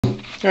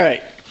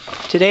Alright,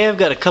 today I've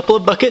got a couple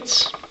of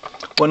buckets,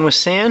 one with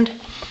sand,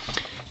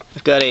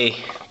 I've got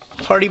a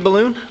party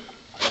balloon,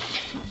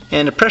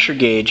 and a pressure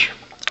gauge,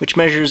 which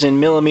measures in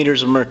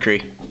millimeters of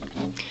mercury.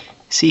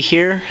 See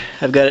here,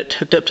 I've got it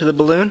hooked up to the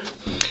balloon,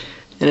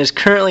 and it's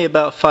currently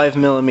about 5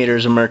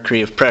 millimeters of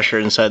mercury of pressure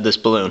inside this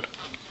balloon.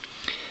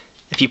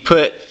 If you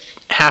put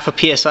half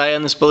a psi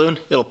on this balloon,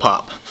 it'll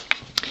pop.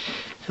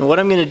 And what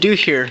I'm going to do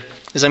here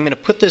is I'm going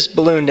to put this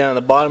balloon down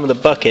at the bottom of the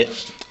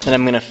bucket, and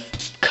I'm going to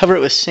cover it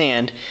with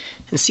sand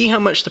and see how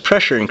much the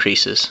pressure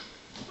increases.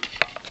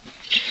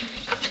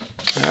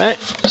 Alright,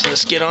 so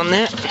let's get on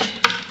that.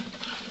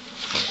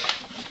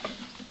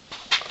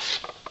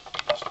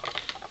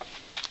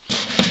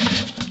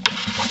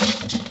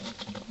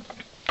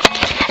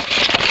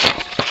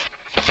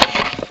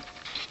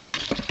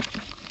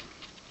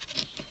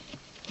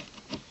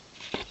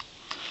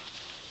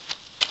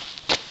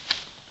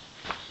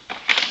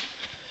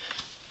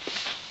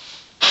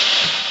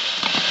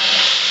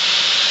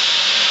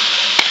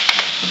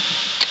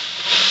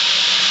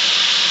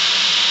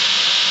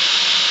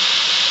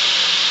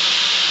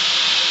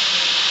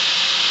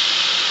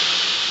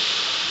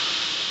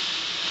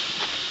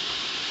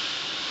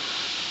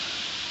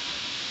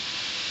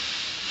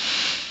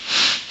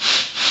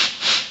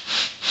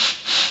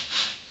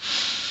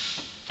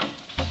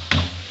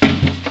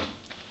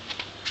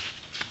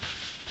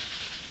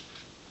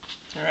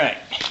 Alright,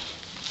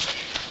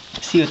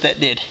 see what that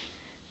did.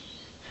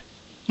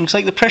 Looks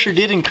like the pressure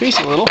did increase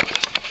a little.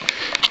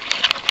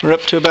 We're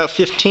up to about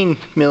 15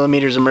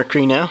 millimeters of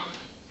mercury now.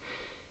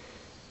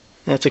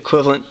 That's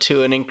equivalent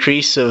to an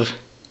increase of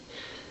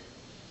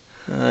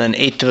an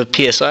eighth of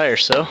a psi or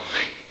so.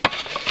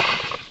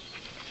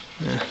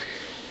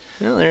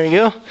 Well, there you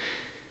go.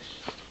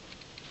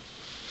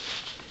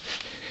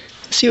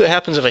 Let's see what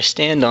happens if I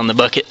stand on the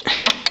bucket.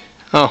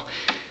 Oh.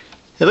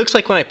 It looks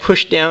like when I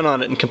pushed down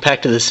on it and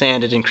compacted the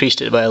sand, it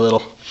increased it by a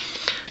little.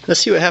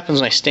 Let's see what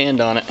happens when I stand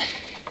on it.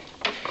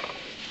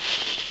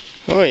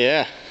 Oh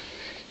yeah.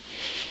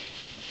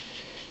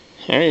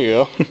 There you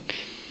go.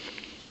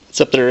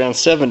 It's up at around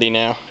 70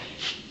 now.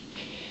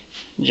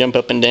 Jump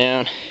up and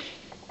down.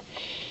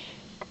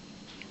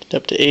 It's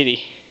up to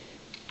 80.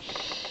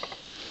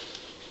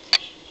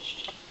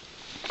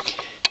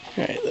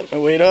 Alright, let my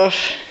weight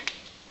off.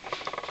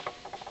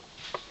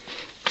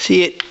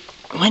 See, it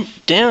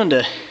went down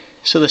to...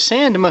 So the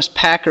sand must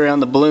pack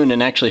around the balloon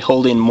and actually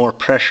hold in more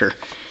pressure.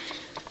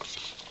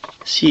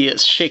 See,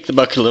 let's shake the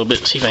bucket a little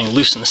bit, see if I can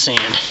loosen the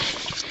sand.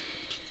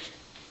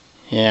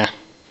 Yeah.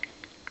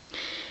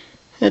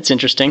 That's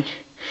interesting.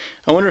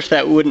 I wonder if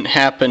that wouldn't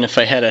happen if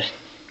I had a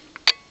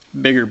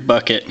bigger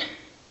bucket.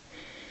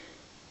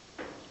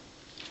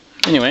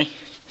 Anyway,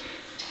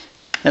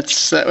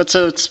 it's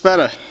about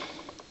a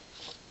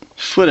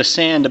foot of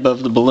sand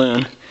above the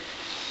balloon.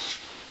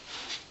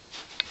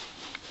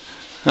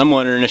 I'm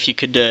wondering if you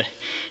could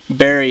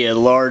bury a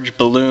large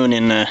balloon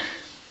in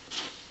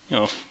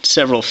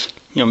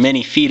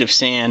many feet of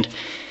sand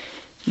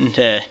and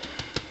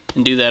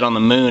do that on the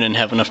moon and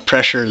have enough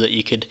pressure that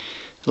you could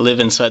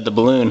live inside the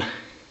balloon.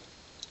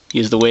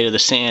 Use the weight of the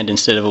sand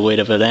instead of a weight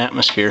of an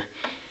atmosphere.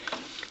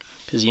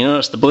 Because you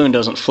notice the balloon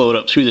doesn't float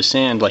up through the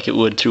sand like it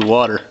would through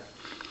water.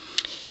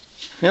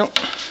 Well,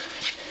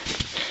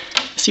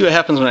 let's see what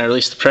happens when I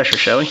release the pressure,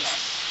 shall we?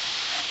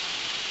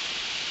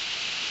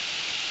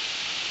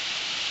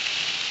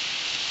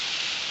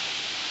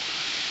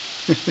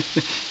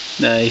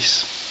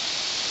 Nice.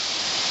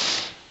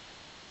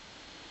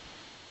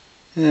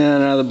 Yeah,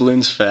 now the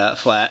balloon's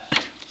flat.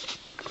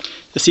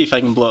 Let's see if I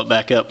can blow it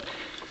back up.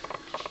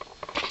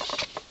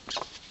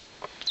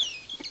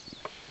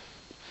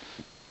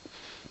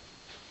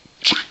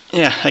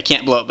 Yeah, I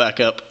can't blow it back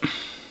up.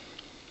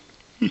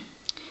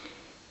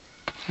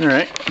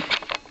 Alright.